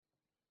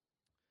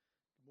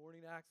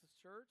morning, Access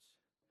Church.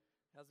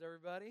 How's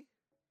everybody?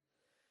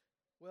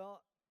 Well,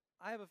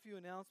 I have a few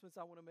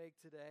announcements I want to make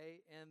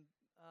today, and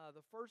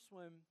the first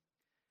one,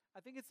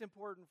 I think it's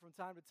important from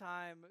time to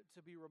time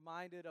to be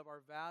reminded of our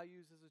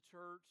values as a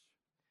church,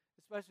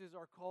 especially as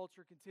our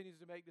culture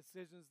continues to make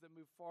decisions that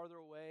move farther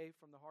away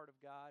from the heart of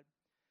God.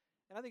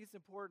 And I think it's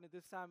important at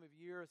this time of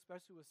year,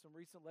 especially with some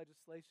recent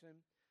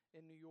legislation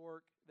in New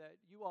York, that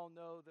you all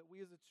know that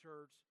we as a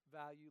church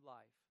value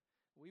life.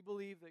 We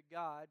believe that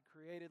God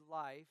created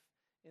life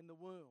in the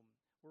womb.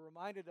 We're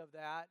reminded of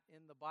that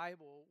in the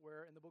Bible,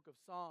 where in the book of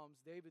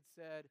Psalms, David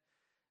said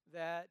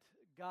that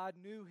God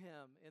knew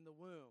him in the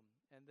womb,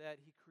 and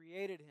that he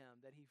created him,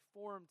 that he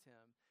formed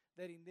him,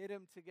 that he knit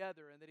him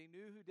together, and that he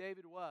knew who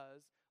David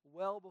was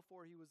well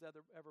before he was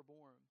ever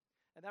born.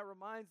 And that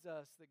reminds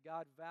us that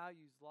God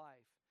values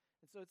life.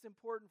 And so it's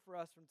important for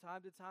us from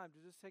time to time to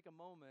just take a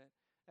moment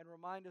and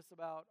remind us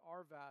about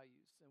our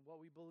values and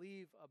what we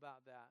believe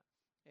about that.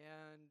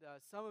 And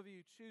some of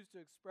you choose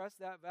to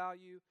express that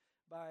value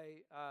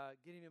by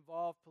getting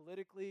involved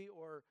politically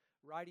or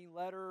writing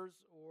letters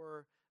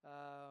or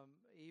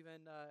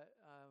even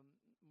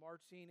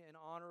marching in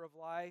honor of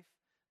life.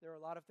 There are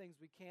a lot of things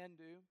we can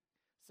do.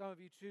 Some of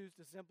you choose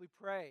to simply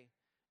pray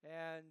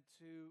and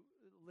to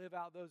live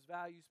out those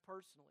values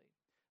personally.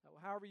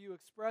 However you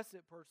express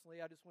it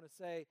personally, I just want to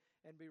say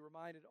and be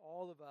reminded,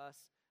 all of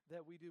us,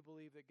 that we do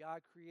believe that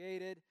God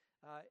created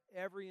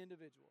every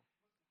individual,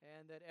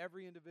 and that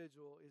every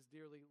individual is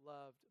dearly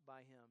loved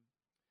by Him.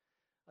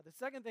 The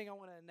second thing I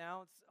want to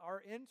announce,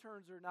 our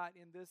interns are not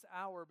in this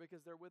hour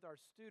because they're with our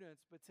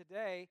students, but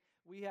today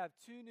we have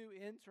 2 new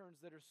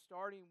interns that are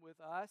starting with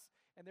us,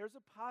 and there's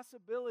a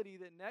possibility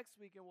that next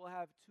weekend we'll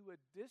have 2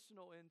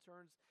 additional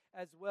interns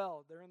as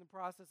well. They're in the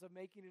process of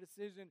making a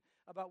decision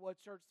about what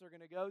church they're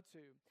going to go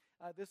to.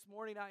 This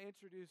morning I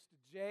introduced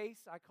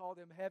Jace. I called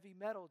him Heavy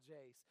Metal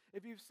Jace.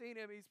 If you've seen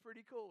him, he's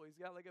pretty cool. He's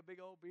got like a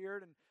big old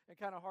beard and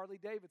kind of Harley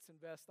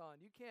Davidson vest on.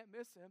 You can't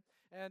miss him,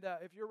 and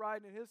if you're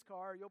riding in his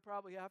car, you'll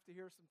probably have to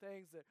hear some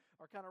things that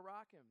are kind of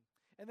rocking.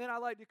 And then I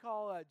like to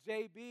call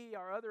JB,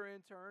 our other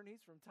intern.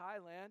 He's from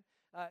Thailand.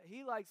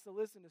 He likes to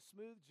listen to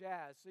smooth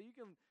jazz. So you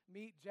can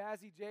meet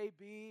Jazzy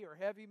JB or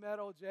Heavy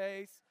Metal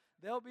Jace.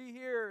 They'll be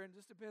here, and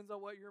just depends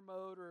on what your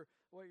mode or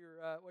what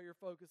your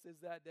focus is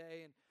that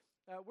day. And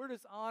we're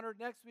just honored.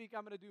 Next week,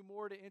 I'm going to do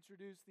more to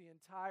introduce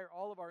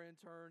all of our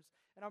interns,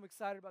 and I'm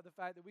excited about the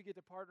fact that we get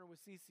to partner with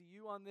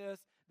CCU on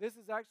this. This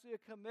is actually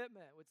a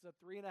commitment. It's a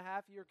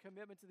 3.5-year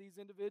commitment to these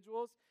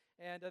individuals,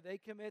 and they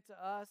commit to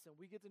us, and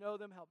we get to know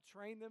them, help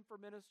train them for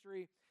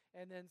ministry,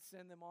 and then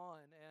send them on.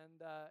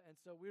 And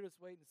so we're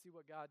just waiting to see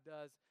what God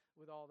does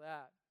with all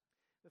that.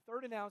 The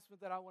third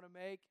announcement that I want to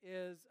make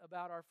is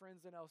about our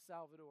friends in El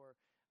Salvador.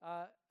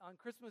 On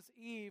Christmas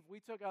Eve, we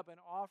took up an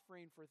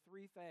offering for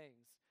 3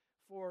 things.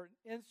 For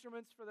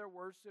instruments for their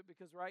worship,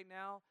 because right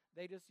now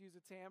they just use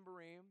a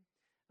tambourine.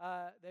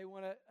 They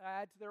want to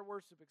add to their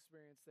worship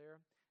experience there.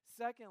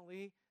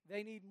 Secondly,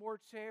 they need more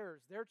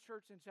chairs. Their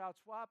church in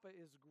Chalchuapa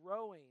is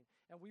growing,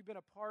 and we've been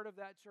a part of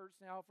that church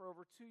now for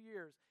over 2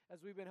 years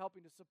as we've been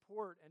helping to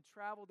support and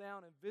travel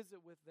down and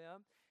visit with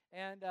them.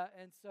 And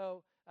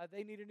so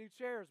they needed new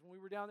chairs. When we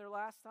were down there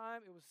last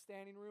time, it was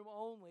standing room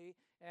only,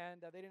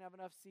 and they didn't have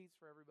enough seats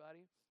for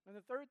everybody. And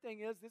the third thing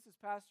is, this is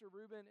Pastor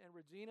Ruben and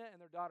Regina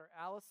and their daughter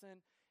Allison.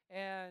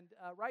 And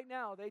right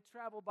now, they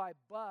travel by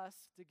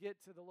bus to get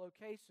to the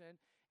location.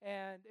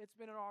 And it's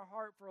been in our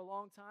heart for a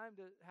long time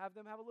to have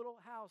them have a little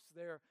house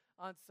there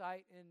on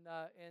site in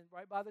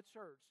right by the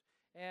church.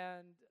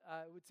 And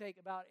it would take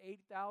about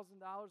 $8,000,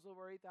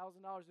 over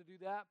 $8,000 to do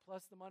that,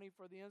 plus the money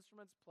for the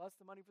instruments, plus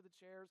the money for the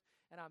chairs.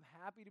 And I'm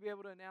happy to be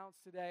able to announce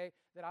today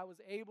that I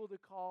was able to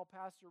call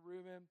Pastor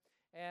Ruben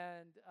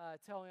and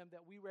tell him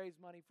that we raised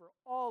money for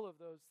all of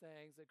those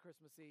things at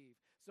Christmas Eve.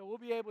 So we'll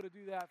be able to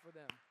do that for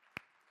them.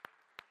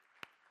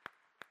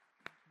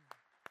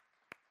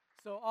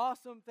 So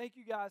awesome. Thank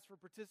you guys for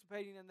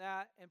participating in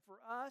that. And for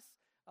us,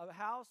 a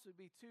house would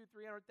be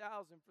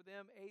 $200,000-$300,000. For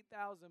them,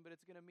 $8,000, but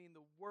it's going to mean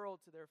the world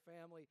to their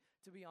family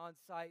to be on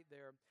site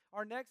there.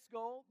 Our next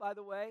goal, by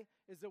the way,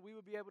 is that we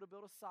would be able to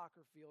build a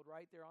soccer field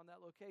right there on that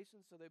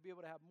location, so they'd be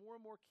able to have more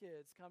and more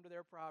kids come to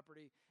their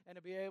property and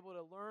to be able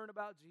to learn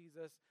about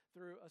Jesus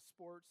through a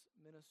sports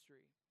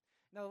ministry.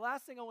 Now, the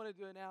last thing I wanted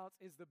to announce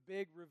is the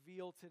big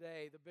reveal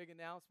today, the big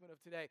announcement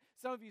of today.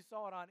 Some of you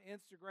saw it on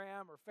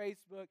Instagram or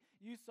Facebook.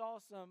 You saw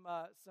some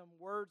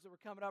words that were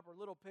coming up or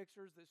little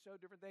pictures that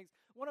showed different things.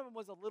 One of them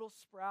was a little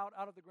sprout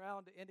out of the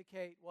ground to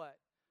indicate what?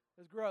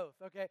 It was growth,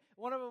 okay?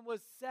 One of them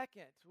was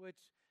second, which,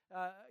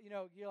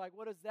 you're like,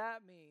 what does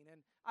that mean?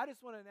 And I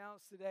just want to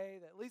announce today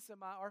that Lisa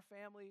and our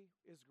family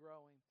is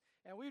growing.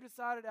 And we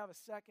decided to have a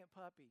second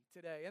puppy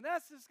today. And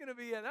that's just going to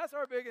be it. That's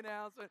our big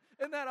announcement.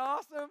 Isn't that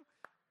awesome?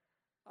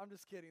 I'm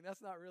just kidding.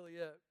 That's not really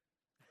it.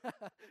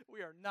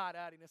 We are not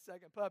adding a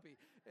second puppy.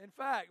 In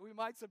fact, we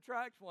might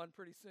subtract one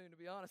pretty soon, to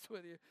be honest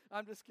with you.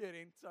 I'm just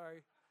kidding.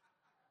 Sorry.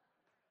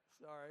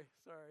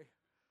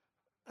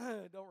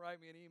 Don't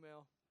write me an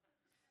email.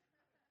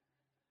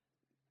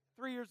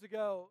 3 years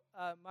ago,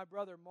 my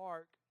brother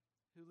Mark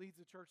who leads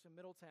a church in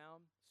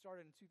Middletown,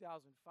 started in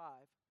 2005.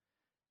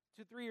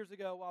 3 years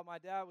ago, while my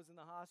dad was in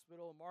the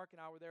hospital, and Mark and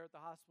I were there at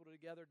the hospital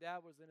together,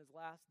 Dad was in his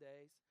last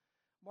days.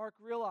 Mark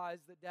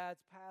realized that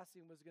Dad's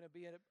passing was going to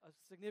be a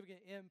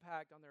significant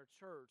impact on their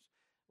church.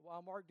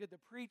 While Mark did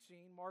the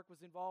preaching, Mark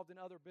was involved in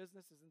other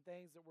businesses and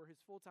things that were his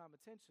full-time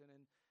attention.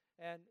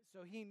 And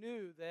so he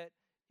knew that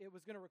it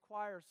was going to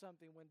require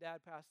something when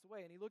Dad passed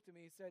away. And he looked at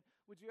me and he said,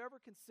 would you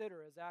ever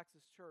consider, as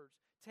Access Church,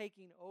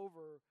 taking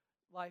over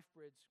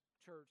LifeBridge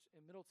Church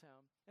in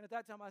Middletown? And at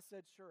that time I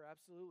said, sure,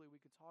 absolutely.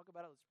 We could talk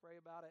about it. Let's pray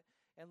about it.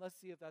 And let's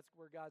see if that's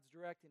where God's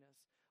directing us.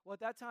 Well,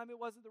 at that time, it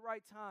wasn't the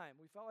right time.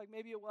 We felt like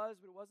maybe it was,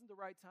 but it wasn't the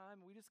right time.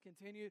 We just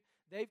continued.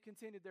 They've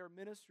continued their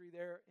ministry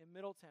there in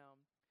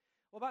Middletown.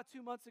 Well, about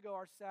 2 months ago,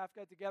 our staff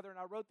got together, and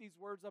I wrote these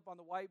words up on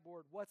the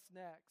whiteboard, what's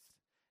next?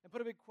 And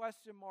put a big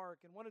question mark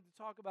and wanted to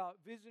talk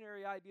about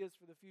visionary ideas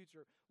for the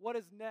future. What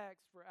is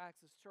next for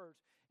Access Church?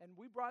 And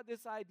we brought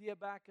this idea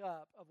back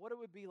up of what it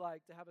would be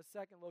like to have a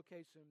second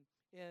location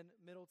in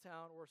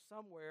Middletown or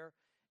somewhere.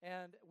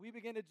 And we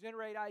began to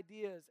generate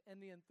ideas, and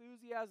the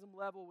enthusiasm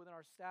level within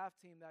our staff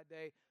team that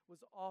day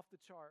was off the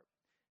chart.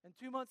 And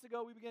 2 months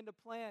ago, we began to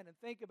plan and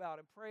think about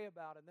and pray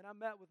about it. And then I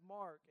met with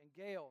Mark and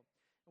Gail,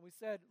 and we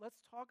said, let's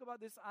talk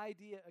about this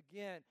idea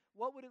again.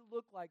 What would it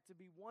look like to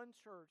be one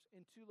church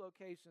in two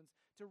locations,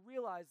 to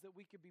realize that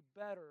we could be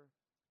better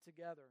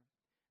together?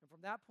 And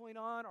from that point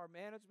on, our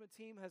management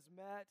team has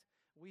met.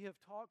 We have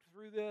talked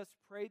through this,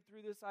 prayed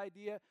through this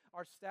idea.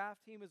 Our staff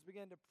team has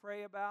begun to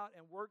pray about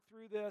and work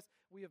through this.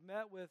 We have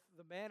met with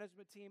the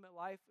management team at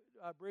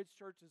LifeBridge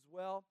Church as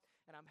well.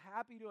 And I'm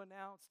happy to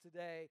announce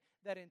today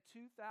that in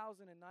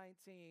 2019,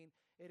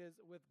 it is,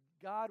 with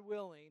God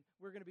willing,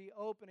 we're going to be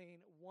opening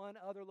one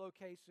other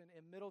location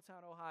in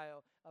Middletown,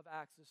 Ohio of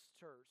Access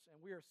Church.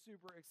 And we are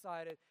super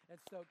excited and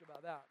stoked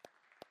about that.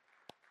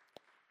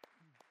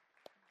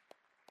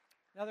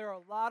 Now, there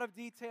are a lot of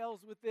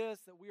details with this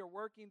that we are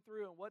working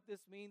through and what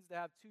this means to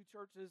have two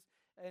churches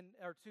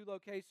or two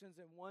locations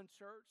in one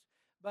church.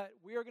 But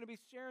we are going to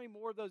be sharing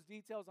more of those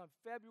details on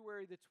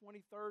February the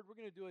 23rd. We're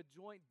going to do a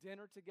joint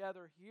dinner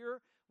together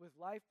here with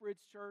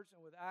LifeBridge Church and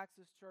with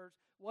Access Church.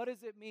 What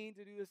does it mean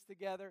to do this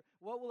together?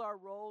 What will our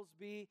roles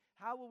be?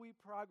 How will we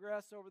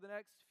progress over the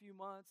next few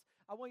months?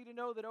 I want you to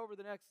know that over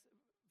the next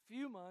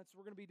few months,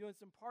 we're going to be doing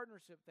some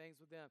partnership things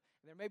with them.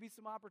 And there may be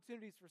some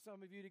opportunities for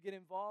some of you to get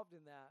involved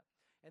in that.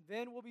 And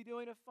then we'll be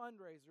doing a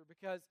fundraiser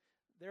because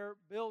their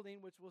building,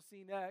 which we'll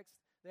see next,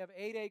 they have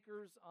 8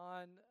 acres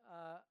on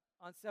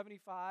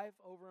 75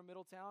 over in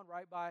Middletown,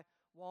 right by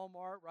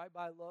Walmart, right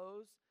by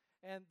Lowe's.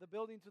 And the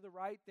building to the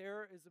right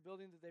there is a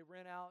building that they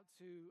rent out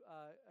to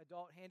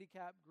adult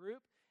handicap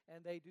group,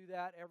 and they do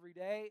that every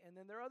day. And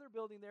then their other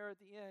building there at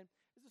the end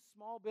is a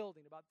small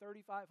building, about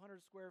 3,500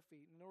 square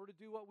feet. And in order to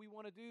do what we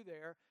want to do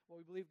there, what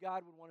we believe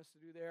God would want us to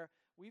do there,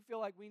 we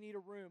feel like we need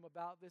a room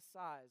about this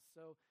size.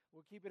 So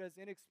we'll keep it as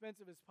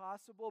inexpensive as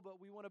possible, but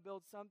we want to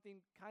build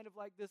something kind of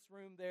like this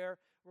room there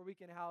where we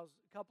can house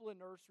a couple of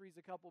nurseries,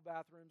 a couple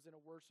bathrooms, and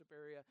a worship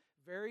area.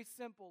 Very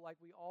simple, like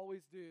we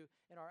always do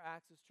in our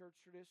Access Church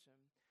tradition.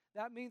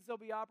 That means there'll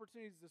be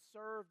opportunities to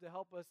serve, to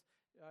help us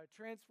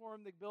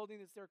transform the building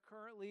that's there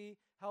currently,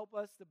 help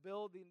us to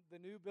build the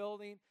new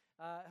building,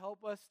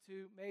 help us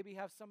to maybe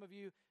have some of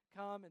you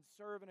come and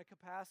serve in a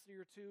capacity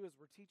or two as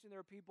we're teaching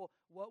their people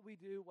what we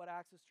do, what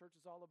Access Church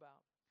is all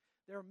about.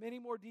 There are many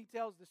more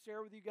details to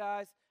share with you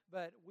guys,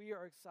 but we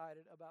are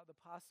excited about the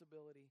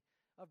possibility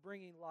of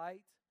bringing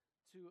light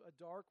to a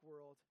dark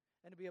world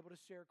and to be able to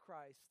share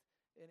Christ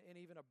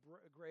in even a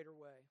greater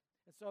way.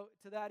 And so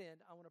to that end,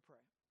 I want to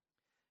pray.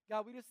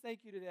 God, we just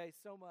thank you today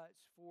so much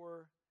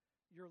for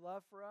your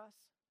love for us.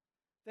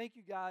 Thank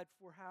you, God,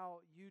 for how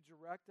you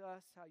direct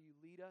us, how you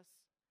lead us.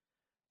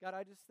 God,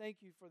 I just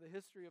thank you for the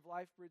history of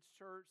LifeBridge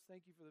Church.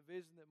 Thank you for the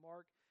vision that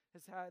Mark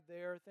has had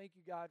there. Thank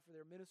you, God, for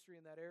their ministry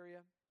in that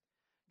area.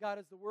 God,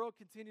 as the world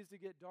continues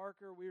to get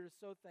darker, we are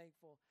so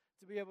thankful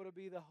to be able to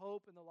be the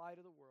hope and the light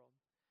of the world.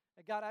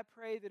 And God, I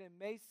pray that in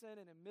Mason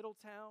and in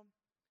Middletown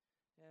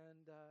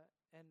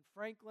and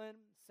Franklin,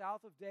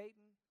 south of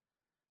Dayton,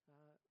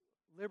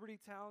 Liberty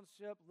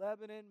Township,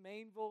 Lebanon,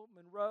 Mainville,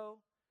 Monroe,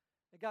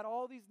 and God,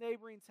 all these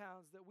neighboring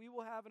towns, that we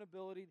will have an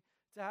ability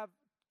to have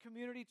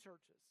community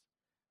churches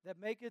that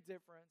make a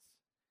difference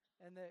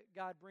and that,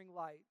 God, bring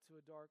light to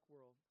a dark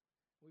world.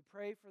 We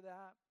pray for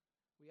that.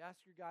 We ask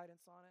your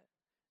guidance on it,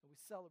 and we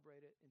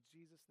celebrate it in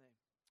Jesus'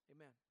 name.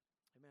 Amen.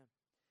 Amen.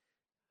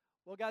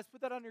 Well, guys, put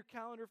that on your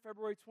calendar,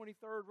 February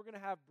 23rd. We're going to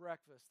have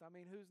breakfast. I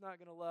mean, who's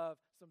not going to love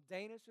some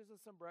Danishes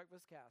and some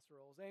breakfast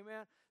casseroles?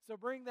 Amen? So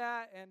bring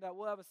that, and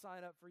we'll have a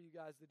sign-up for you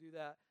guys to do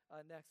that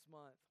next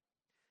month.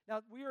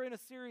 Now, we are in a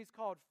series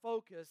called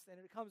Focus, and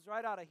it comes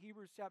right out of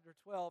Hebrews chapter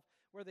 12,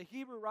 where the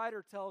Hebrew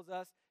writer tells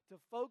us to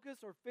focus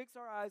or fix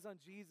our eyes on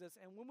Jesus.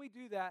 And when we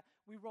do that,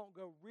 we won't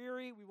go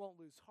weary, we won't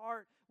lose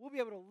heart. We'll be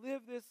able to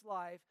live this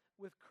life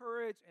with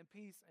courage and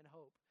peace and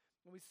hope.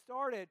 And we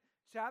started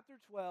chapter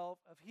 12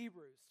 of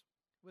Hebrews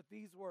with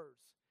these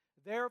words.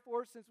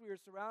 Therefore, since we are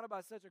surrounded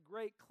by such a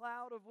great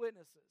cloud of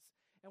witnesses,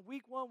 and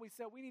week 1 we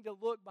said we need to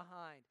look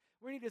behind.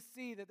 We need to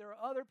see that there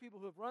are other people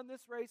who have run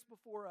this race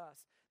before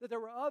us, that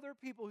there were other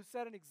people who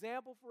set an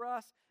example for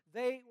us.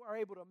 They are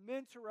able to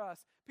mentor us,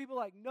 people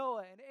like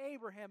Noah and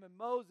Abraham and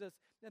Moses,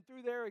 and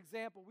through their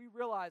example, we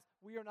realize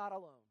we are not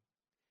alone.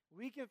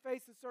 We can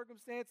face the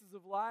circumstances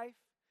of life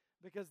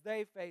because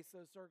they face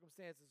those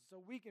circumstances,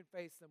 so we can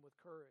face them with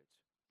courage.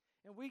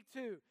 In week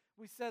 2,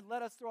 we said,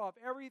 let us throw off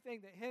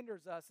everything that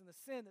hinders us and the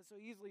sin that so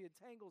easily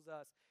entangles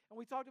us. And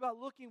we talked about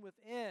looking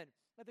within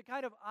at the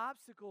kind of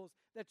obstacles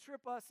that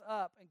trip us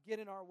up and get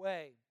in our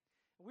way.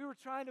 And we were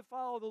trying to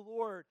follow the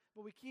Lord,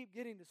 but we keep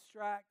getting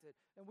distracted.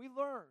 And we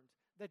learned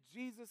that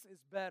Jesus is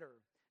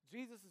better.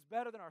 Jesus is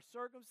better than our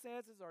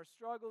circumstances, our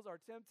struggles, our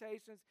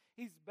temptations.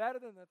 He's better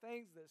than the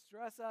things that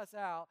stress us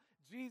out.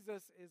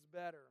 Jesus is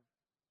better.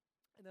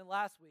 And then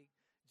last week,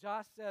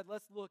 Josh said,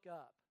 let's look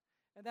up.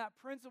 And that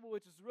principle,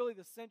 which is really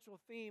the central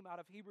theme out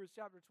of Hebrews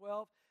chapter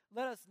 12,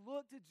 let us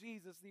look to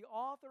Jesus, the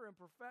author and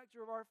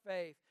perfecter of our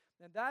faith.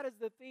 And that is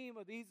the theme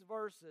of these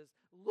verses.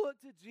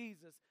 Look to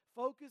Jesus.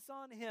 Focus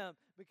on Him,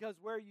 because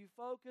where you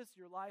focus,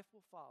 your life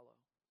will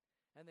follow.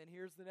 And then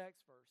here's the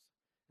next verse.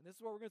 And this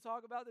is what we're going to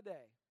talk about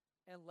today.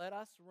 And let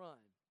us run.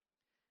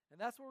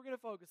 And that's what we're going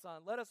to focus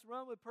on. Let us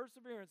run with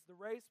perseverance the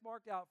race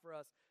marked out for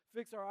us.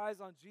 Fix our eyes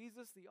on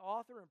Jesus, the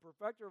author and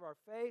perfecter of our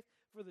faith.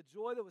 For the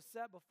joy that was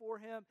set before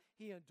Him,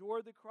 He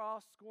endured the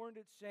cross, scorned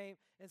its shame,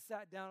 and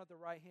sat down at the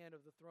right hand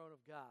of the throne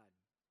of God.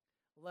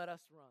 Let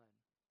us run.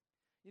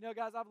 You know,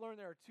 guys, I've learned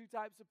there are two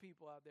types of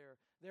people out there.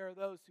 There are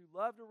those who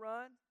love to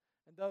run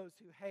and those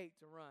who hate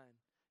to run.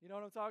 You know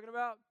what I'm talking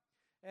about?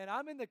 And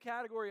I'm in the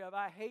category of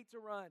I hate to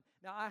run.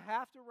 Now, I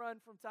have to run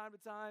from time to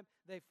time.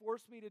 They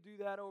force me to do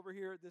that over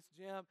here at this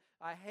gym.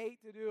 I hate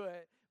to do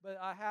it, but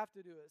I have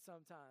to do it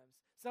sometimes.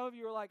 Some of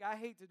you are like, I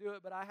hate to do it,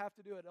 but I have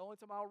to do it. The only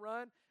time I'll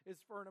run is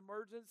for an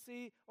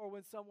emergency or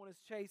when someone is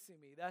chasing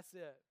me. That's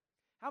it.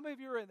 How many of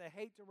you are in the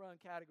hate to run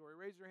category?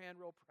 Raise your hand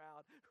real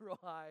proud, real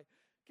high.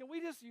 Can we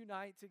just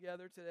unite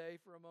together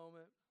today for a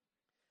moment?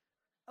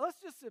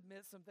 Let's just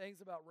admit some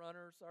things about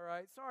runners, all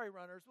right? Sorry,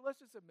 runners, but let's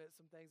just admit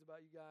some things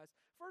about you guys.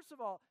 First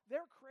of all,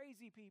 they're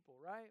crazy people,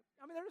 right?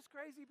 I mean, they're just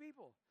crazy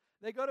people.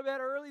 They go to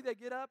bed early, they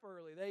get up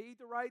early, they eat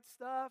the right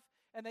stuff,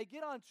 and they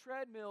get on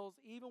treadmills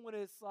even when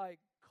it's like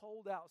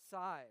cold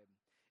outside.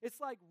 It's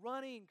like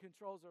running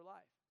controls their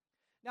life.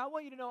 Now, I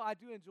want you to know I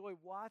do enjoy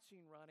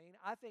watching running.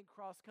 I think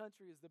cross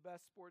country is the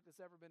best sport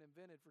that's ever been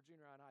invented for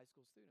junior high and high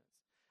school students.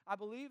 I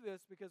believe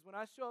this because when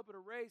I show up at a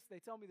race, they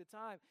tell me the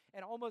time,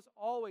 and almost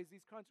always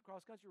these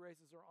cross-country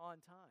races are on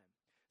time.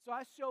 So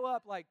I show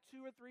up like 2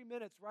 or 3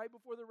 minutes right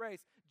before the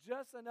race,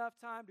 just enough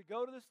time to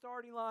go to the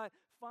starting line,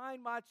 find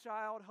my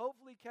child,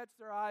 hopefully catch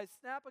their eyes,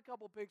 snap a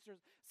couple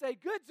pictures, say,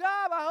 good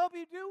job, I hope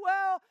you do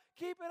well,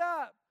 keep it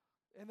up.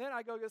 And then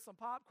I go get some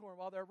popcorn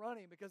while they're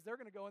running because they're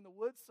going to go in the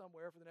woods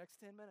somewhere for the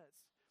next 10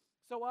 minutes.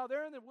 So while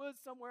they're in the woods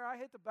somewhere, I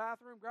hit the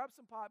bathroom, grab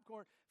some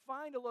popcorn,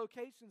 find a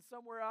location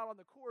somewhere out on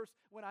the course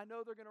when I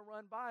know they're going to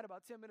run by. And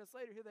about 10 minutes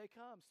later, here they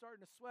come,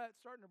 starting to sweat,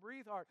 starting to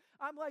breathe hard.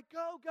 I'm like,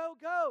 go, go,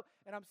 go.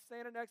 And I'm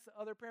standing next to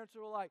other parents who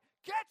are like,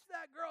 catch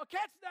that girl,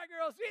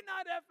 she's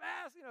not that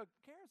fast. You know,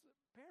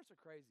 parents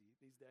are crazy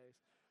these days.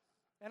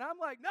 And I'm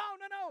like, no.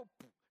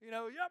 You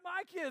know, yeah,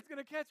 my kid's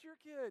going to catch your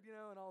kid, you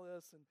know, and all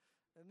this.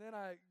 And then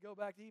I go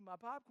back to eat my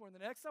popcorn.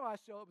 The next time I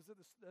show up is at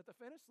the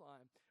finish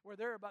line where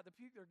they're about to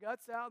puke their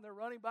guts out and they're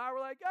running by.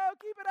 We're like, go,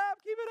 keep it up.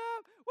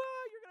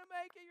 Well, you're going to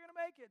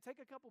make it.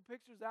 Take a couple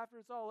pictures after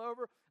it's all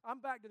over.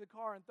 I'm back to the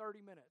car in 30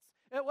 minutes.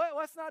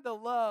 What's not to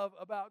love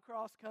about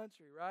cross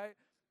country, right?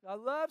 I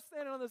love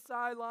standing on the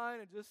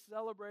sideline and just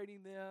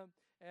celebrating them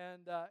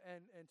and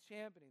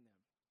championing them.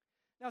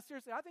 Now,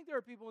 seriously, I think there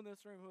are people in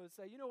this room who would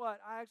say, you know what,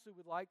 I actually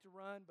would like to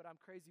run, but I'm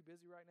crazy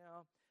busy right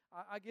now.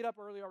 I get up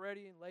early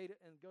already and late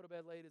and go to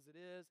bed late as it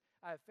is.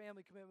 I have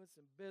family commitments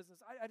and business.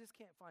 I just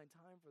can't find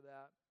time for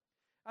that.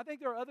 I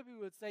think there are other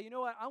people who would say, you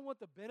know what, I want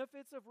the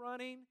benefits of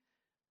running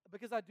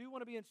because I do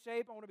want to be in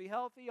shape. I want to be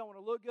healthy. I want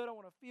to look good. I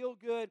want to feel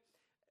good.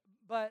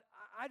 But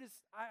I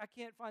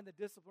can't find the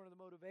discipline or the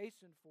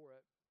motivation for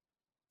it.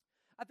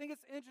 I think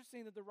it's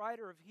interesting that the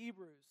writer of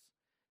Hebrews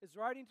is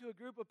writing to a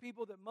group of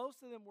people that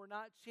most of them were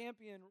not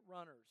champion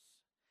runners.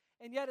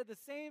 And yet at the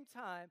same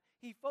time,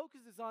 he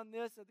focuses on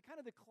this at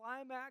the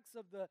climax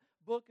of the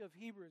book of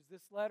Hebrews,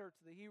 this letter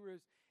to the Hebrews,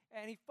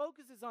 and he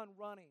focuses on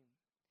running.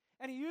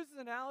 And he uses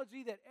an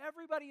analogy that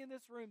everybody in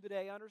this room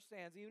today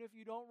understands. Even if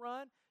you don't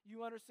run,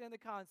 you understand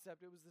the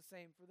concept. It was the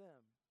same for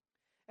them.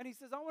 And he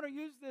says, I want to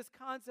use this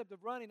concept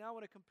of running. I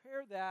want to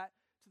compare that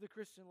to the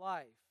Christian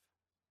life.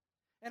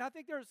 And I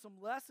think there are some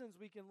lessons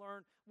we can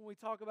learn when we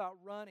talk about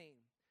running.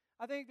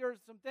 I think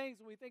there's some things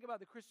when we think about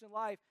the Christian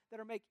life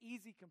that make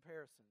easy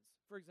comparisons.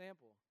 For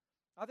example,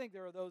 I think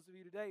there are those of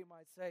you today who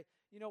might say,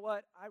 you know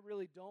what, I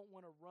really don't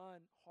want to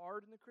run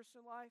hard in the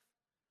Christian life.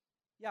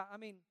 Yeah, I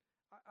mean,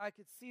 I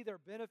could see their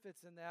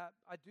benefits in that.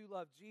 I do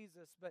love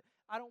Jesus, but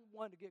I don't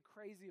want to get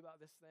crazy about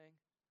this thing.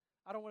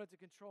 I don't want it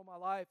to control my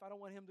life. I don't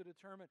want him to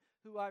determine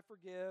who I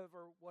forgive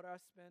or what I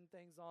spend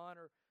things on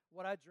or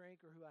what I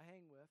drink or who I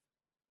hang with.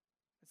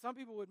 And some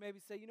people would maybe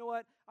say, you know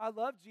what, I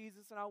love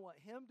Jesus and I want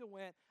him to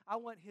win. I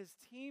want his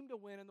team to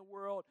win in the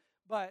world,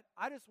 but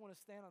I just want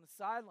to stand on the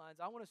sidelines.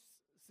 I want to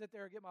sit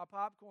there and get my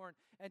popcorn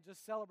and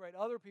just celebrate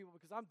other people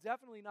because I'm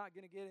definitely not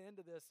going to get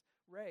into this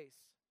race.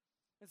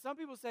 And some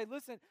people say,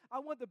 listen, I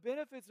want the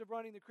benefits of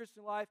running the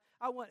Christian life.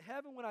 I want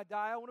heaven when I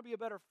die. I want to be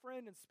a better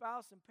friend and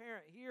spouse and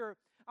parent here.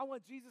 I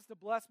want Jesus to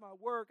bless my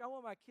work. I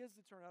want my kids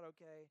to turn out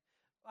okay.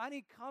 I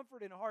need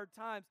comfort in hard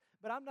times,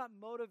 but I'm not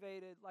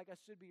motivated like I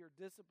should be or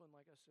disciplined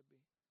like I should be.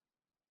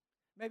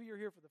 Maybe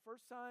you're here for the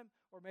first time,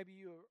 or maybe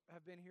you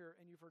have been here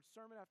and you've heard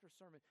sermon after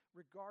sermon.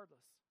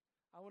 Regardless,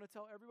 I want to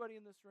tell everybody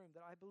in this room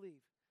that I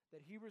believe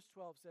that Hebrews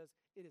 12 says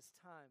it is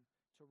time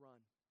to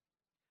run.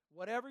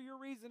 Whatever your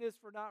reason is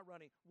for not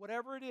running,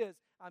 whatever it is,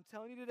 I'm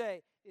telling you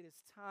today, it is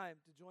time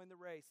to join the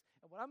race.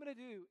 And what I'm going to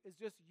do is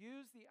just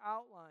use the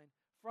outline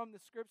from the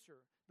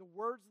Scripture, the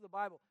words of the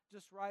Bible,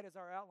 just right as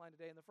our outline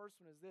today. And the first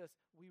one is this: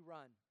 we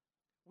run.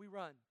 We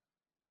run.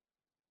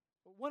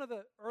 But one of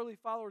the early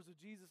followers of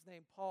Jesus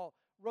named Paul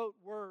wrote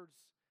words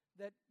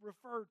that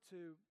refer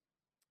to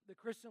the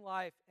Christian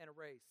life and a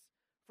race.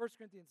 1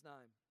 Corinthians 9.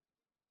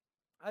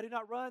 I do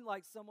not run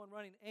like someone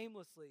running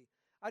aimlessly.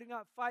 I do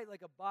not fight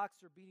like a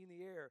boxer beating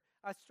the air.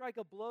 I strike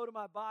a blow to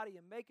my body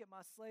and make it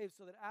my slave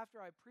so that after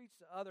I preach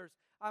to others,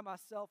 I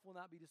myself will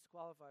not be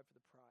disqualified for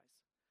the prize.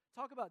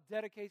 Talk about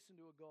dedication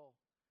to a goal.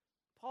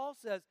 Paul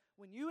says,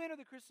 when you enter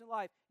the Christian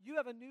life, you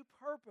have a new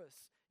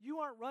purpose. You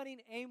aren't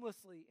running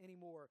aimlessly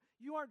anymore.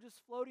 You aren't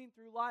just floating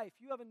through life.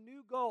 You have a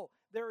new goal.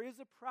 There is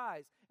a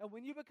prize. And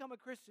when you become a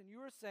Christian,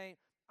 you are saying,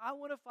 I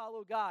want to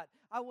follow God.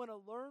 I want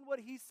to learn what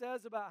he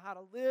says about how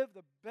to live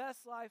the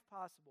best life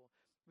possible.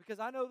 Because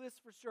I know this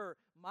for sure,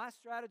 my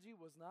strategy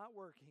was not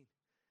working.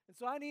 And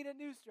so I need a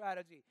new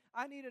strategy.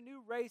 I need a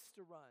new race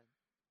to run.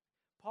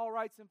 Paul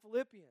writes in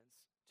Philippians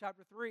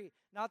chapter 3,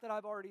 not that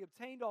I've already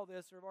obtained all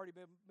this or have already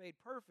been made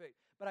perfect,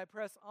 but I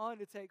press on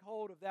to take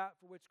hold of that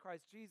for which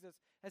Christ Jesus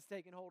has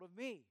taken hold of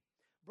me.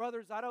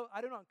 Brothers, I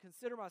do not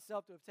consider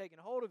myself to have taken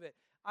hold of it.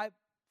 I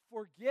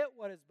forget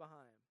what is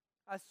behind.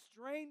 I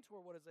strain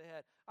toward what is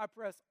ahead. I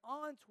press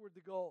on toward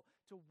the goal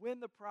to win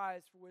the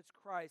prize for which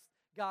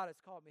God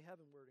has called me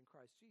heavenward in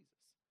Christ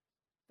Jesus.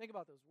 Think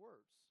about those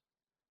words.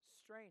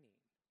 Straining,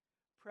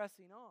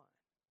 pressing on,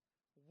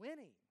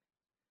 winning,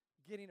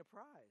 getting a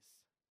prize.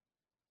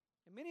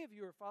 And many of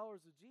you are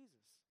followers of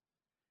Jesus.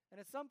 And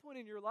at some point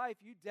in your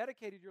life, you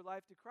dedicated your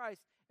life to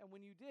Christ. And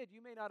when you did,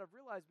 you may not have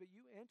realized, but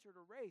you entered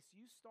a race.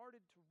 You started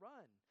to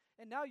run.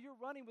 And now you're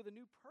running with a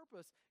new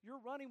purpose.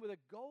 You're running with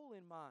a goal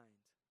in mind.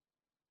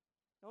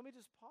 Now, let me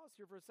just pause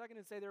here for a second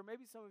and say there may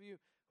be some of you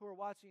who are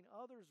watching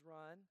others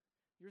run.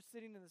 You're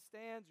sitting in the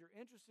stands. You're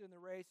interested in the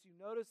race. You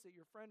notice that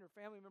your friend or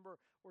family member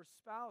or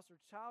spouse or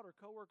child or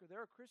coworker,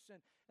 they're a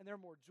Christian, and they're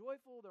more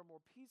joyful. They're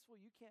more peaceful.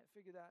 You can't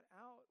figure that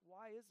out.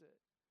 Why is it?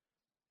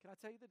 Can I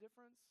tell you the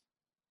difference?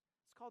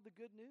 It's called the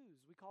good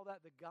news. We call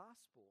that the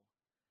gospel.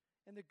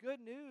 And the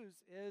good news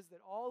is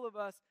that all of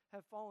us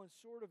have fallen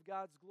short of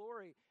God's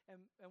glory,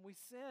 and we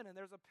sin, and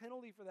there's a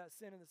penalty for that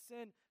sin, and the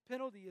sin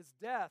penalty is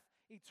death,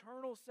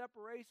 eternal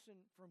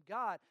separation from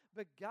God.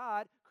 But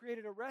God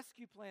created a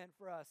rescue plan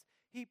for us.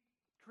 He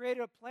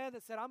created a plan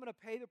that said, I'm going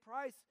to pay the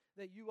price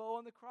that you owe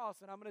on the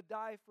cross, and I'm going to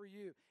die for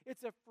you.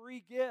 It's a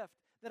free gift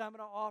that I'm going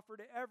to offer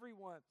to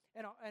everyone,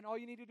 and all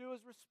you need to do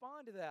is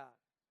respond to that.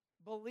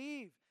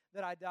 Believe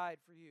that I died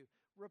for you.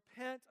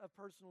 Repent of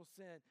personal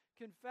sin.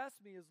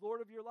 Confess me as Lord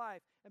of your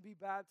life and be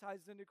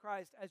baptized into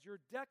Christ as your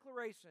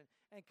declaration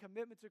and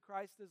commitment to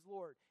Christ as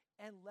Lord.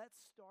 And let's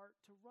start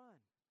to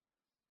run.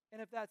 And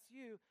if that's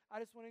you,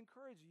 I just want to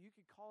encourage you. You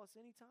can call us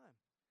anytime.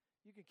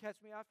 You can catch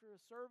me after a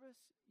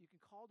service. You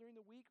can call during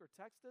the week or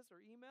text us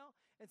or email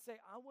and say,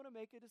 I want to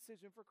make a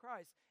decision for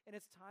Christ. And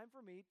it's time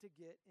for me to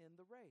get in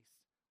the race.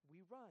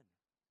 We run.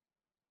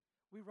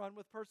 We run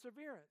with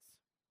perseverance.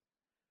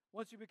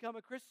 Once you become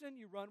a Christian,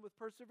 you run with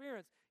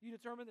perseverance. You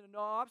determine that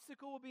no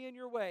obstacle will be in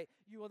your way.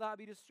 You will not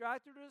be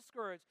distracted or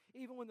discouraged.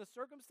 Even when the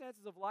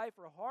circumstances of life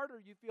are hard or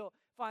you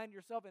find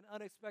yourself in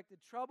unexpected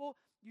trouble,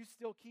 you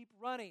still keep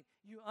running.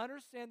 You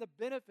understand the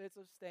benefits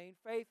of staying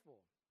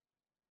faithful.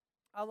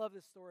 I love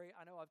this story.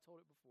 I know I've told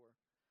it before.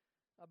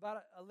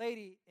 About a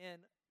lady in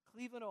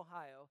Cleveland,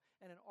 Ohio,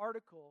 and an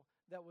article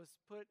that was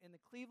put in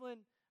the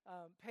Cleveland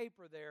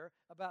paper there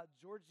about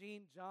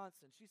Georgene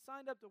Johnson. She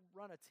signed up to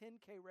run a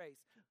 10K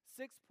race,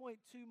 6.2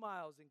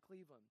 miles in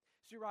Cleveland.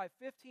 She arrived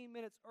 15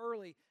 minutes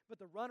early, but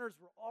the runners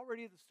were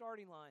already at the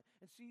starting line,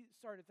 and she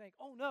started to think,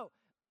 oh no,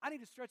 I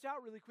need to stretch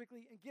out really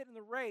quickly and get in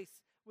the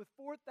race with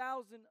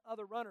 4,000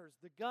 other runners.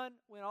 The gun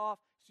went off.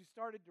 She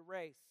started to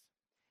race.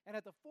 And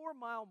at the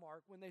 4-mile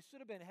mark, when they should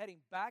have been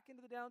heading back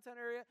into the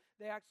downtown area,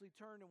 they actually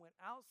turned and went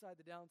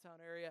outside the downtown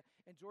area,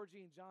 and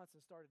Georgene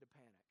Johnson started to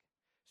panic.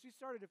 She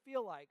started to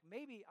feel like,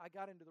 maybe I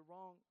got into the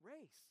wrong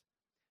race.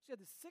 She had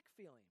this sick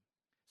feeling.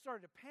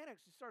 Started to panic.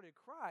 She started to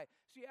cry.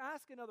 She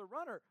asked another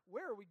runner,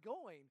 where are we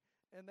going?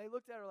 And they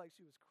looked at her like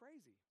she was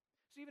crazy.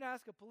 She even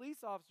asked a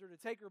police officer to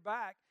take her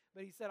back,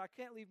 but he said, I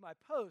can't leave my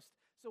post.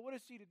 So what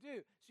is she to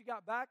do? She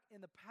got back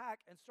in the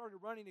pack and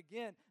started running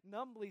again,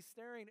 numbly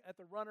staring at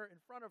the runner in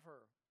front of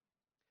her,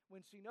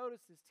 when she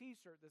noticed his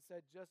T-shirt that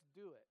said, just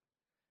do it.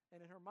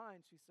 And in her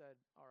mind, she said,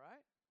 all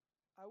right,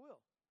 I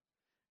will.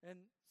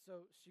 And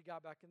so she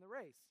got back in the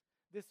race.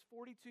 This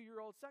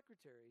 42-year-old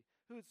secretary,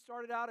 who had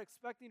started out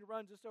expecting to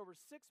run just over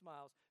 6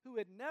 miles, who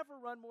had never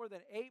run more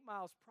than 8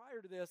 miles prior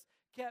to this,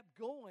 kept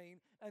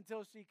going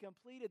until she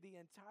completed the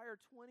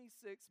entire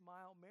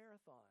 26-mile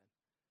marathon.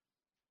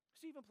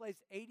 She even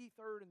placed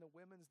 83rd in the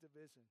women's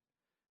division.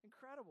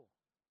 Incredible.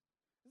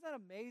 Isn't that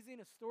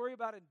amazing? A story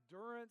about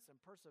endurance and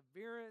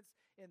perseverance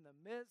in the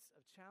midst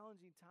of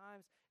challenging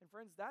times. And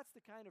friends, that's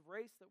the kind of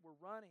race that we're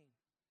running.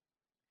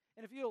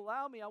 And if you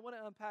allow me, I want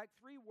to unpack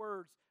 3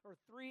 words or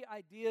 3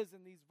 ideas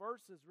in these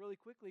verses really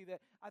quickly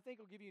that I think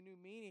will give you new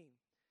meaning.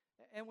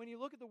 And when you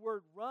look at the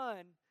word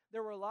run,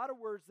 there were a lot of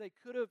words they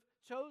could have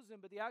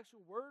chosen, but the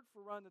actual word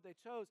for run that they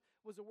chose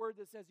was a word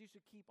that says you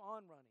should keep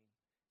on running.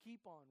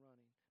 Keep on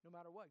running. No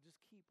matter what,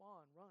 just keep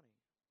on running.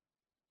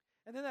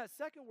 And then that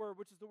second word,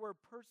 which is the word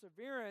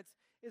perseverance,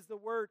 is the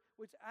word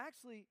which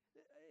actually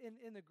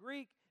in the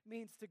Greek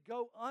means to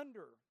go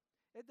under.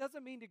 It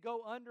doesn't mean to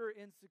go under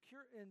and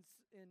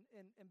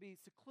be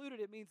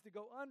secluded. It means to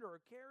go under or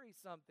carry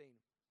something.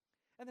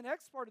 And the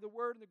next part of the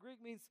word in the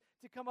Greek means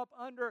to come up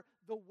under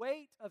the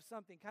weight of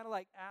something, kind of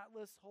like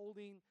Atlas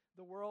holding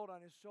the world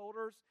on his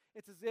shoulders.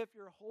 It's as if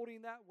you're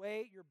holding that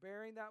weight, you're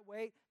bearing that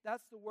weight.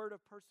 That's the word of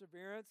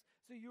perseverance.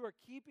 So you are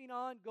keeping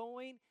on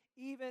going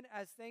even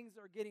as things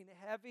are getting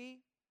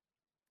heavy.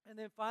 And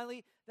then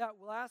finally, that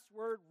last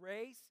word,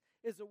 race,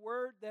 is a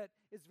word that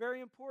is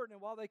very important.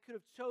 And while they could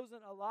have chosen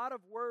a lot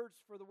of words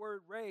for the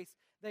word race,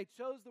 they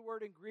chose the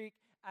word in Greek,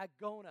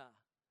 agona,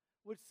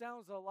 which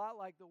sounds a lot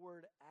like the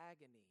word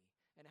agony.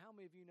 And how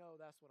many of you know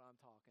that's what I'm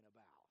talking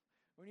about?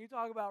 When you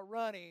talk about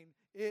running,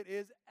 it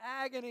is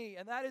agony.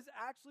 And that is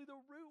actually the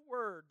root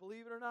word,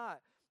 believe it or not.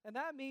 And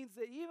that means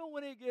that even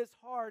when it gets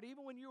hard,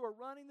 even when you are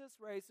running this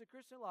race, the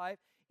Christian life,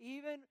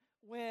 even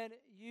when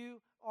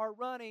you are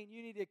running,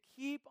 you need to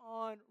keep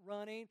on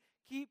running,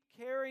 keep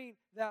carrying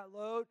that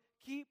load,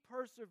 keep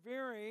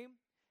persevering,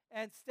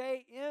 and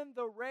stay in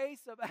the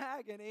race of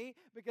agony,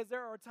 because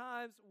there are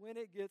times when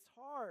it gets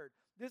hard.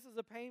 This is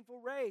a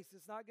painful race.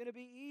 It's not going to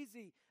be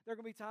easy. There are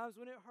going to be times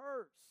when it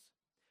hurts.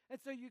 And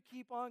so you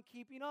keep on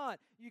keeping on.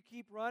 You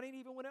keep running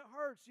even when it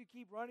hurts. You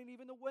keep running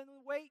even when the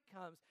weight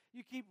comes.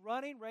 You keep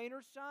running, rain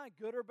or shine,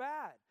 good or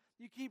bad.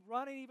 You keep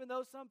running even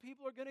though some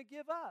people are going to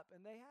give up,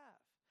 and they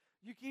have.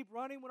 You keep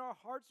running when our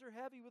hearts are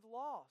heavy with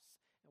loss,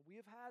 and we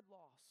have had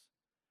loss.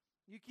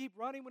 You keep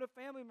running when a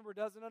family member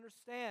doesn't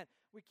understand.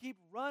 We keep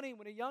running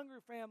when a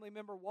younger family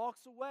member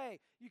walks away.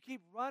 You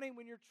keep running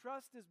when your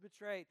trust is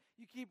betrayed.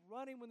 You keep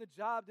running when the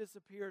job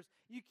disappears.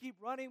 You keep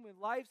running when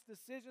life's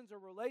decisions or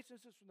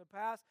relationships from the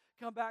past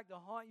come back to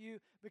haunt you,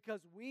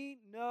 because we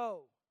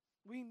know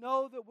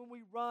that when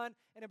we run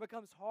and it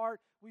becomes hard,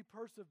 we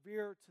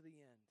persevere to the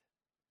end.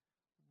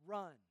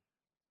 Run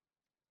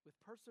with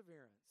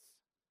perseverance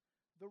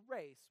the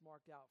race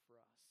marked out for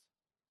us.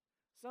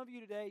 Some of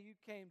you today, you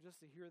came just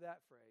to hear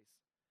that phrase.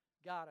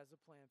 God has a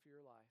plan for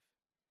your life.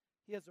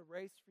 He has a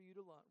race for you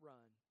to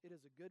run. It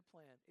is a good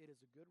plan. It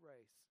is a good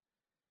race.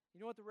 You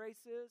know what the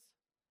race is?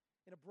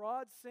 In a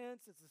broad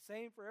sense, it's the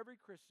same for every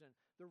Christian.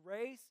 The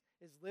race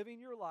is living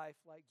your life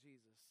like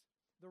Jesus.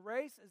 The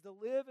race is to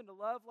live and to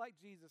love like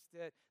Jesus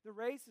did. The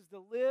race is to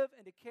live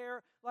and to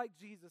care like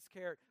Jesus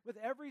cared. With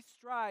every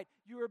stride,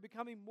 you are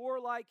becoming more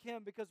like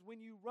Him, because when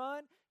you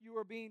run, you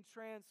are being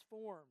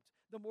transformed.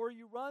 The more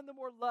you run, the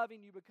more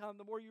loving you become.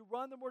 The more you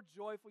run, the more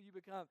joyful you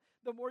become.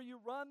 The more you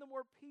run, the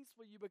more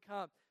peaceful you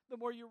become. The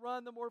more you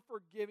run, the more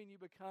forgiving you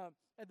become.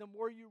 And the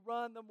more you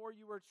run, the more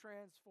you are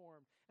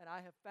transformed. And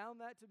I have found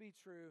that to be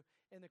true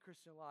in the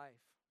Christian life.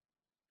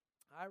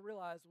 I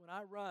realize when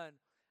I run,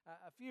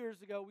 a few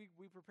years ago,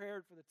 we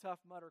prepared for the Tough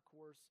Mudder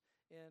course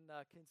in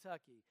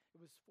Kentucky.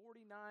 It was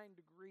 49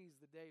 degrees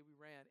the day we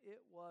ran.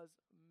 It was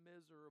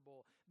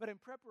miserable. But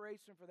in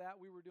preparation for that,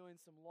 we were doing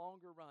some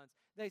longer runs.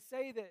 They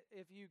say that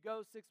if you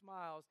go 6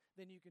 miles,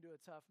 then you can do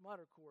a Tough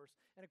Mudder course.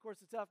 And of course,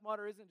 the Tough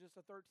Mudder isn't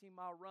just a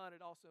 13-mile run.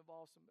 It also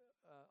involves some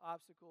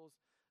obstacles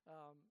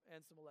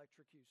and some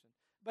electrocution.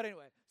 But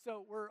anyway,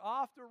 so we're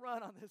off to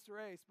run on this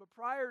race. But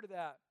prior to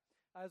that,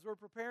 as we're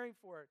preparing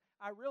for it,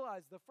 I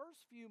realized the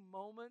first few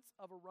moments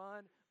of a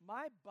run,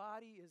 my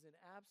body is in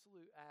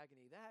absolute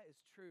agony. That is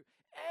true.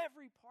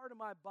 Every part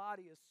of my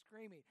body is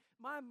screaming.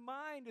 My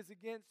mind is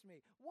against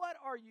me. What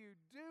are you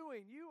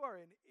doing? You are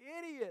an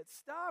idiot.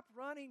 Stop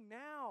running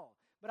now.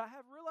 But I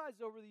have realized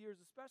over the years,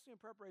 especially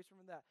in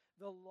preparation for that,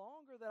 the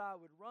longer that I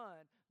would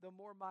run, the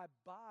more my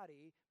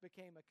body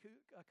became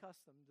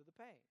accustomed to the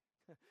pain.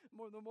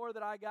 The more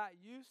that I got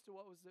used to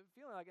what was it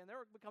feeling like. And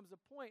there becomes a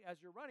point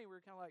as you're running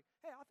where you're kind of like,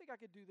 hey, I think I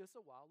could do this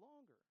a while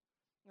longer.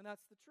 And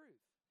that's the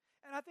truth.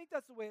 And I think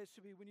that's the way it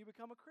should be when you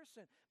become a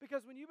Christian.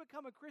 Because when you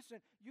become a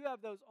Christian, you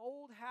have those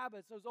old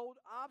habits, those old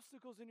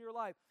obstacles in your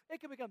life. It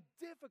can become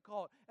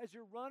difficult as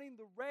you're running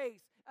the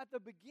race at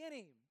the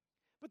beginning.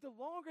 But the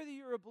longer that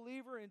you're a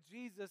believer in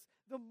Jesus,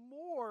 the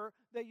more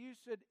that you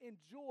should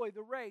enjoy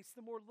the race,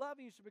 the more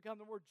loving you should become,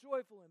 the more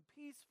joyful and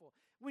peaceful.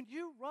 When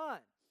you run,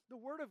 the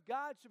Word of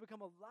God should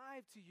become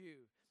alive to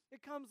you. It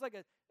becomes like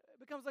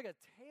a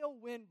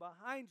tailwind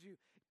behind you,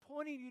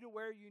 pointing you to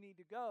where you need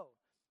to go.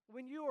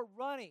 When you are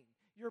running,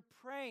 you're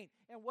praying,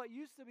 and what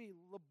used to be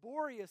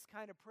laborious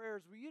kind of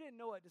prayers where you didn't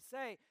know what to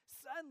say,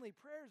 suddenly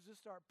prayers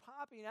just start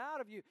popping out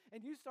of you,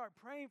 and you start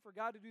praying for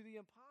God to do the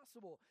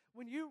impossible.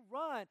 When you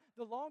run,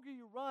 the longer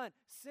you run,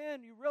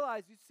 sin, you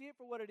realize, you see it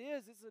for what it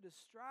is. It's a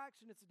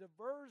distraction. It's a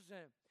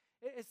diversion.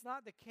 It's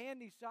not the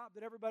candy shop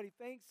that everybody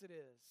thinks it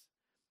is.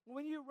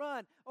 When you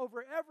run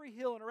over every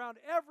hill and around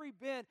every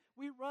bend,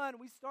 we run,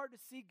 we start to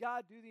see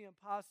God do the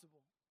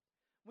impossible.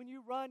 When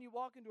you run, you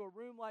walk into a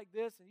room like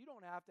this, and you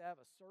don't have to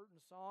have a certain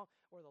song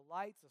or the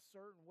lights a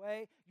certain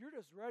way. You're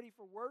just ready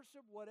for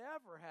worship,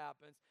 whatever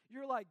happens.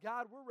 You're like,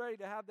 God, we're ready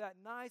to have that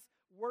nice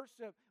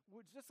worship.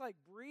 We're just like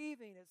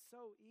breathing. It's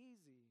so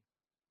easy.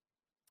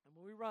 And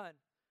when we run,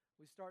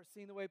 we start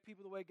seeing the way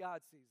God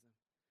sees them.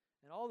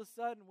 And all of a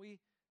sudden, we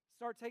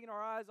start taking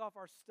our eyes off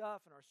our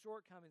stuff and our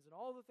shortcomings and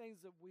all the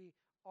things that we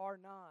are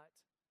not.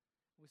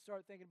 We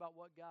start thinking about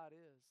what God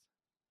is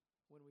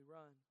when we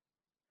run.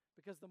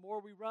 Because the more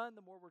we run,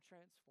 the more we're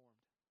transformed.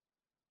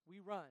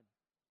 We run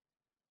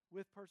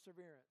with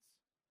perseverance,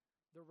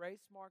 the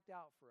race marked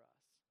out for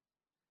us,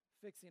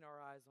 fixing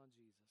our eyes on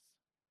Jesus.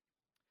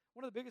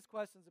 One of the biggest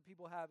questions that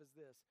people have is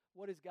this: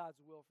 what is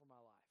God's will for my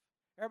life?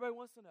 Everybody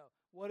wants to know,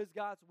 what is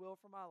God's will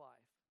for my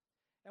life?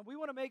 And we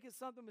want to make it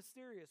something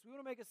mysterious. We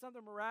want to make it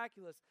something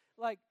miraculous,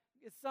 like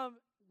it's some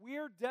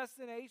weird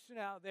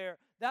destination out there.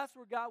 That's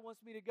where God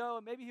wants me to go,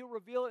 and maybe He'll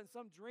reveal it in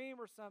some dream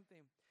or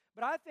something.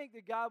 But I think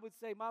that God would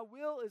say, my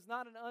will is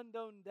not an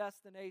unknown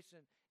destination.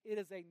 It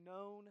is a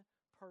known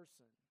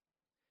person.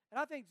 And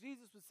I think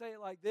Jesus would say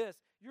it like this: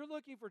 you're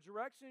looking for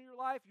direction in your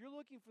life. You're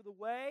looking for the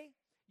way.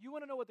 You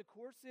want to know what the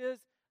course is?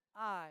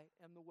 I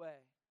am the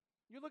way.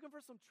 You're looking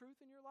for some truth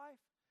in your life?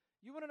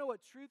 You want to know what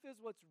truth is,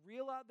 what's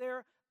real out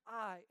there?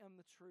 I am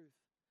the truth.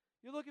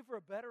 You're looking for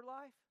a better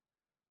life?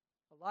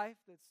 A life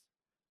that's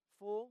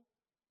full?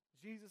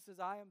 Jesus says,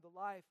 I am the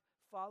life.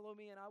 Follow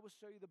me, and I will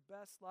show you the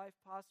best life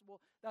possible.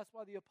 That's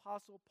why the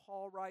Apostle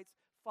Paul writes,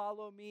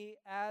 follow me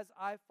as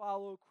I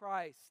follow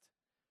Christ.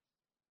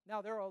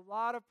 Now, there are a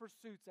lot of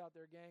pursuits out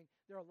there, gang.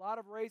 There are a lot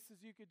of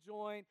races you could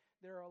join.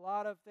 There are a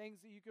lot of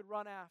things that you could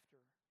run after.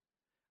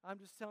 I'm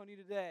just telling you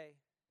today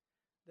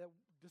that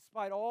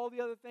despite all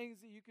the other things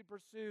that you could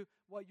pursue,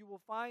 what you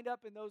will find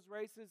up in those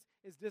races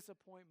is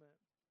disappointment.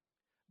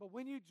 But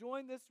when you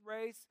join this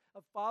race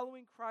of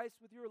following Christ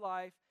with your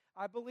life,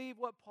 I believe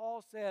what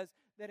Paul says,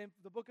 that in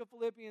the book of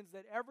Philippians,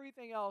 that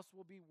everything else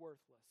will be worthless.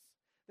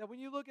 That when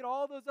you look at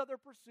all those other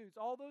pursuits,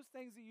 all those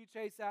things that you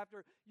chase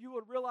after, you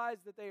would realize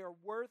that they are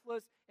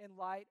worthless in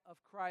light of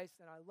Christ.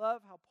 And I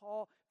love how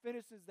Paul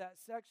finishes that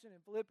section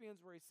in Philippians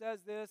where he says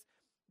this: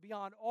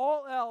 beyond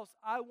all else,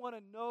 I want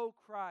to know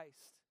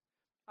Christ.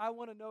 I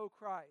want to know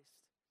Christ.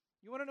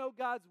 You want to know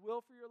God's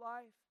will for your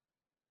life?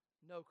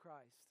 Know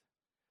Christ.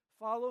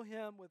 Follow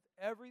Him with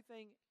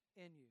everything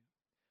in you.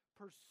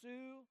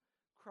 Pursue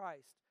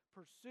Christ.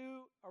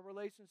 Pursue a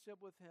relationship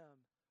with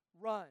Him.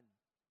 Run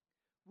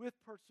with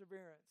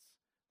perseverance,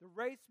 the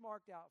race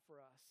marked out for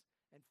us,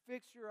 and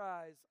fix your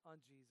eyes on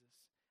Jesus.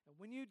 And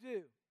when you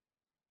do,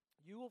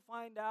 you will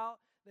find out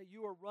that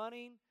you are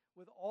running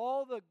with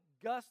all the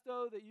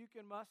gusto that you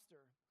can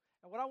muster.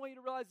 And what I want you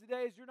to realize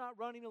today is you're not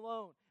running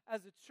alone.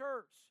 As a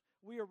church,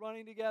 we are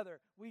running together.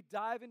 We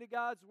dive into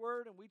God's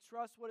Word, and we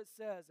trust what it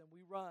says, and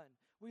we run.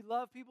 We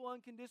love people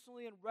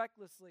unconditionally and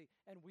recklessly,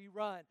 and we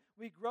run.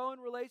 We grow in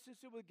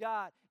relationship with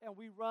God, and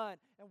we run.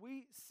 And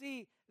we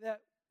see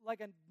that like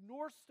a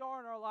North Star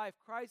in our life,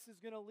 Christ is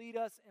going to lead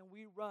us, and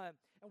we run.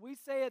 And we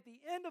say at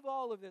the end of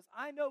all of this,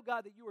 I know,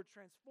 God, that you are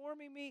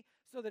transforming me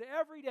so that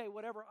every day,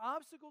 whatever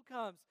obstacle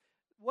comes,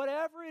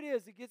 whatever it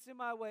is that gets in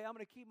my way, I'm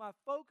going to keep my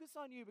focus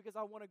on you because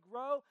I want to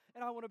grow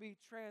and I want to be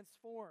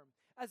transformed.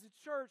 As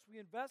a church, we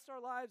invest our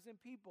lives in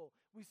people.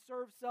 We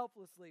serve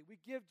selflessly. We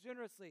give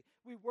generously.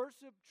 We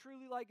worship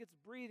truly like it's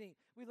breathing.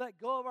 We let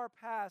go of our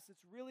past.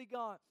 It's really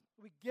gone.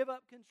 We give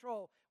up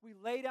control. We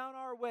lay down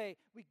our way.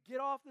 We get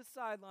off the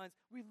sidelines.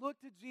 We look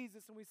to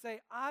Jesus and we say,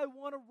 I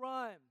want to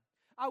run.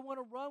 I want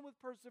to run with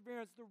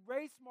perseverance, the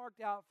race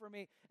marked out for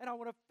me, and I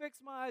want to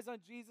fix my eyes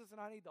on Jesus, and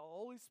I need the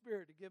Holy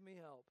Spirit to give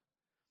me help.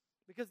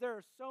 Because there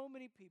are so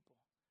many people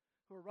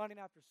who are running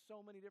after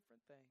so many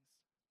different things.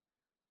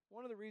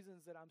 One of the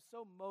reasons that I'm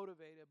so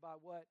motivated by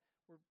what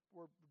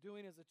we're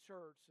doing as a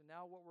church and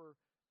now what we're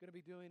going to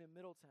be doing in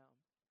Middletown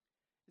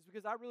is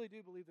because I really do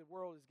believe the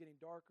world is getting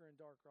darker and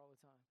darker all the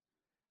time.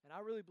 And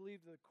I really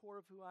believe to the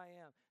core of who I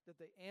am that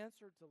the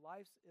answer to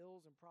life's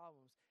ills and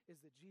problems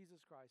is that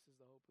Jesus Christ is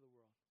the hope of the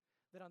world.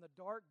 That on the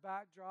dark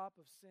backdrop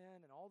of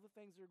sin and all the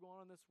things that are going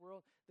on in this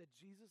world, that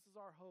Jesus is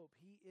our hope.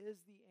 He is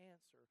the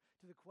answer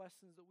to the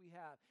questions that we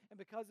have. And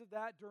because of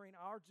that, during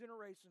our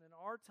generation and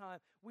our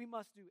time, we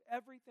must do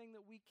everything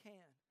that we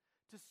can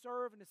to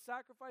serve and to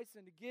sacrifice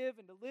and to give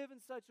and to live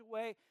in such a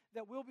way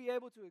that we'll be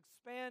able to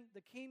expand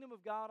the kingdom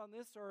of God on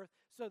this earth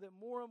so that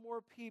more and more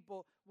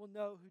people will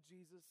know who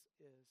Jesus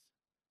is.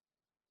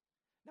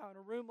 Now, in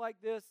a room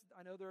like this,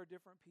 I know there are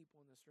different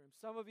people in this room.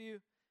 Some of you,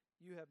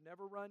 you have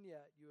never run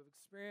yet. You have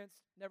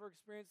never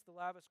experienced the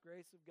lavish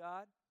grace of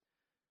God.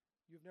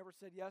 You've never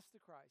said yes to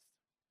Christ.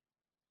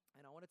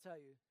 And I want to tell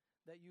you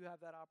that you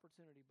have that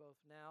opportunity both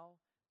now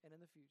and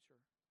in the future.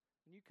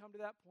 When you come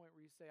to that point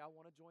where you say, I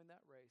want to join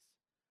that race,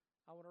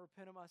 I want to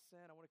repent of my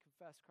sin, I want to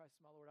confess Christ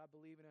as my Lord, I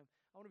believe in Him,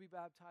 I want to be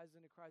baptized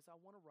into Christ, I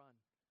want to run.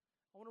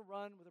 I want to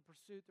run with a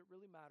pursuit that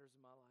really matters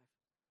in my life.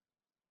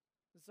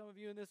 And some of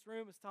you in this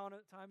room, as time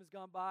has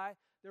gone by,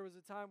 there was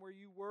a time where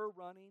you were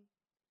running,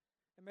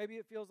 and maybe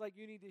it feels like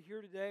you need to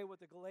hear today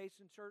what the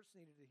Galatian church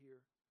needed to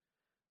hear.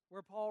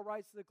 Where Paul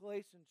writes to the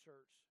Galatian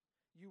church,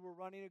 you were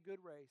running a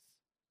good race.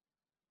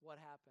 What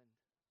happened?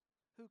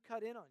 Who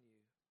cut in on you?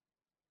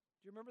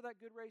 Do you remember that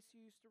good race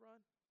you used to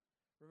run?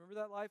 Remember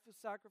that life of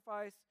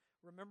sacrifice?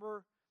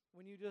 Remember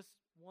when you just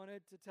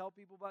wanted to tell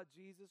people about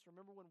Jesus?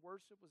 Remember when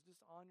worship was just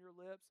on your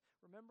lips?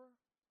 Remember?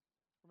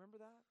 Remember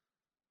that?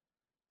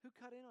 Who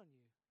cut in on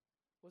you?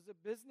 Was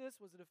it business?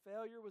 Was it a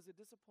failure? Was it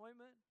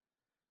disappointment?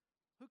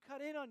 Who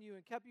cut in on you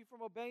and kept you from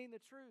obeying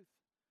the truth?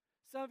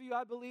 Some of you,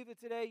 I believe that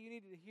today you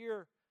needed to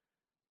hear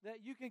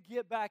that you can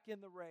get back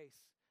in the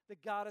race,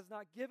 that God has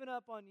not given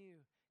up on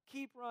you.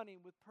 Keep running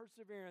with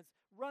perseverance.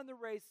 Run the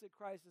race that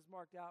Christ has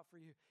marked out for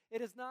you. It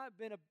has not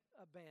been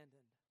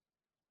abandoned.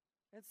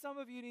 And some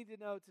of you need to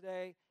know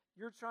today,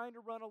 you're trying to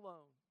run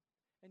alone.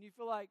 And you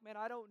feel like, man,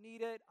 I don't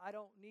need it. I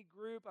don't need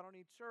group. I don't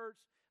need church.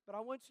 But I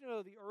want you to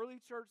know the early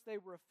church, they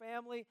were a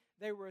family.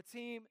 They were a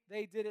team.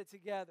 They did it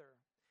together.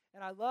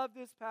 And I love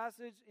this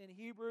passage in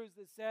Hebrews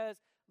that says,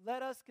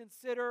 let us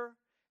consider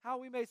how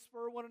we may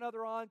spur one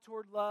another on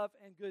toward love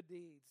and good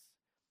deeds.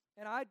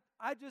 And I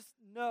just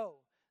know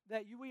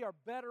that we are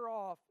better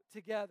off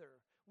together.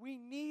 We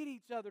need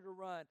each other to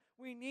run.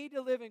 We need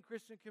to live in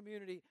Christian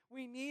community.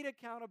 We need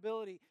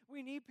accountability.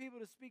 We need people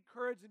to speak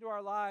courage into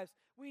our lives.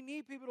 We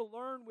need people to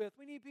learn with.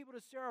 We need people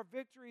to share our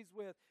victories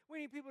with. We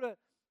need people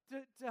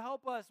to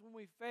help us when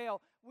we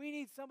fail. We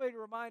need somebody to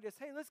remind us,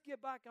 hey, let's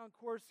get back on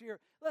course here.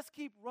 Let's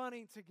keep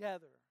running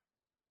together.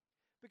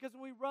 Because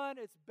when we run,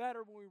 it's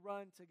better when we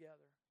run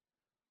together.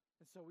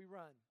 And so we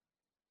run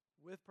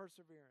with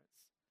perseverance,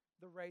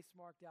 the race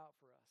marked out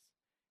for us.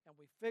 And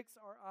we fix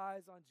our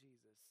eyes on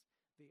Jesus,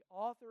 the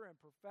author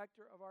and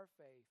perfecter of our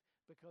faith,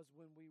 because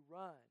when we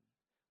run,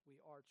 we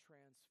are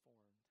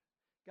transformed.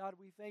 God,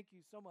 we thank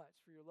you so much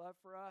for your love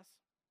for us.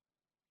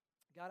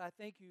 God, I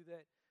thank you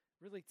that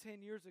really 10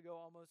 years ago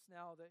almost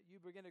now that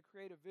you began to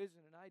create a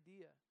vision, an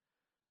idea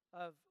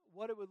of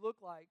what it would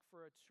look like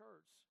for a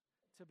church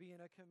to be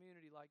in a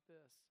community like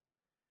this.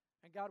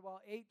 And God,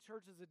 while 8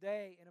 churches a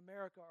day in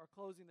America are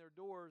closing their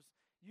doors,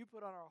 you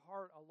put on our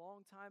heart a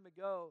long time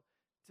ago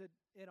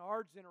in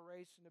our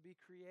generation to be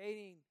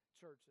creating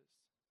churches.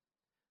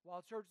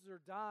 While churches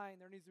are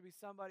dying, there needs to be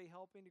somebody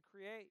helping to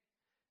create.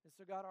 And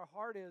so, God, our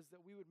heart is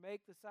that we would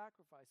make the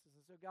sacrifices.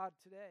 And so, God,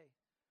 today,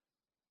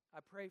 I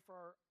pray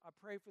for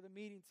the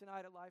meeting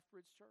tonight at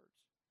LifeBridge Church.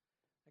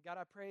 And God,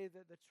 I pray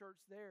that the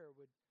church there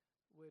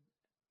would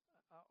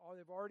or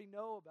they've already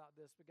know about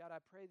this, but God,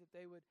 I pray that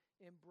they would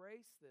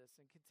embrace this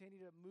and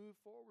continue to move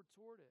forward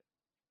toward it.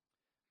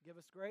 Give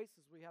us grace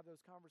as we have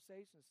those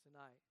conversations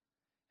tonight,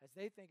 as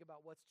they think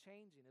about what's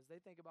changing, as they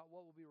think about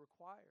what will be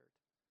required.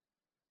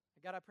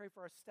 And God, I pray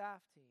for our staff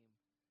team.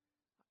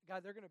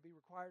 God, they're going to be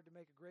required to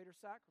make a greater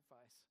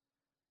sacrifice.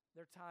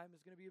 Their time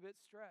is going to be a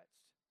bit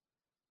stretched.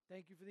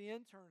 Thank you for the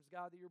interns,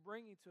 God, that you're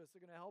bringing to us.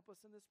 They're going to help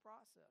us in this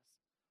process.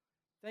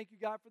 Thank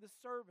you, God, for the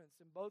servants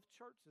in both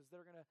churches that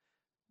are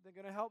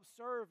going to help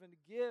serve and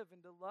to give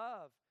and to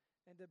love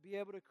and to be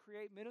able to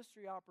create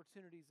ministry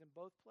opportunities in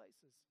both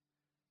places.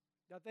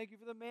 God, thank you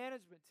for the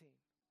management team.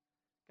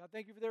 God,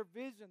 thank you for their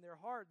vision, their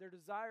heart, their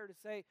desire to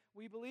say,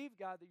 we believe,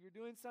 God, that you're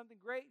doing something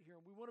great here,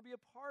 and we want to be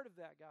a part of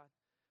that, God.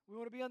 We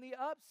want to be on the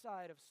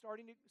upside of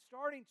starting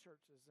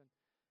churches, and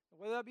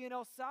whether that be in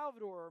El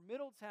Salvador or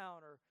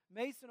Middletown or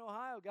Mason,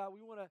 Ohio, God,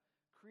 we want to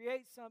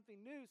create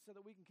something new so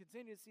that we can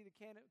continue to see the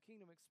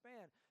kingdom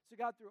expand. So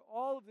God, through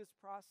all of this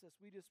process,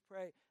 we just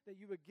pray that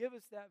you would give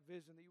us that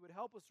vision, that you would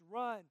help us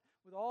run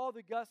with all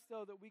the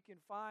gusto that we can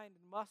find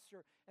and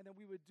muster, and that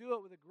we would do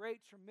it with a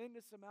great,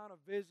 tremendous amount of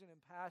vision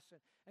and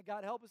passion. And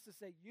God, help us to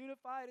stay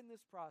unified in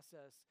this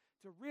process,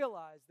 to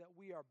realize that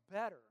we are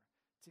better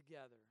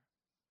together.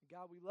 And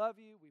God, we love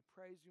you, we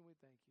praise you, and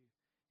we thank you.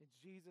 In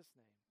Jesus'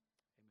 name,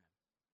 amen.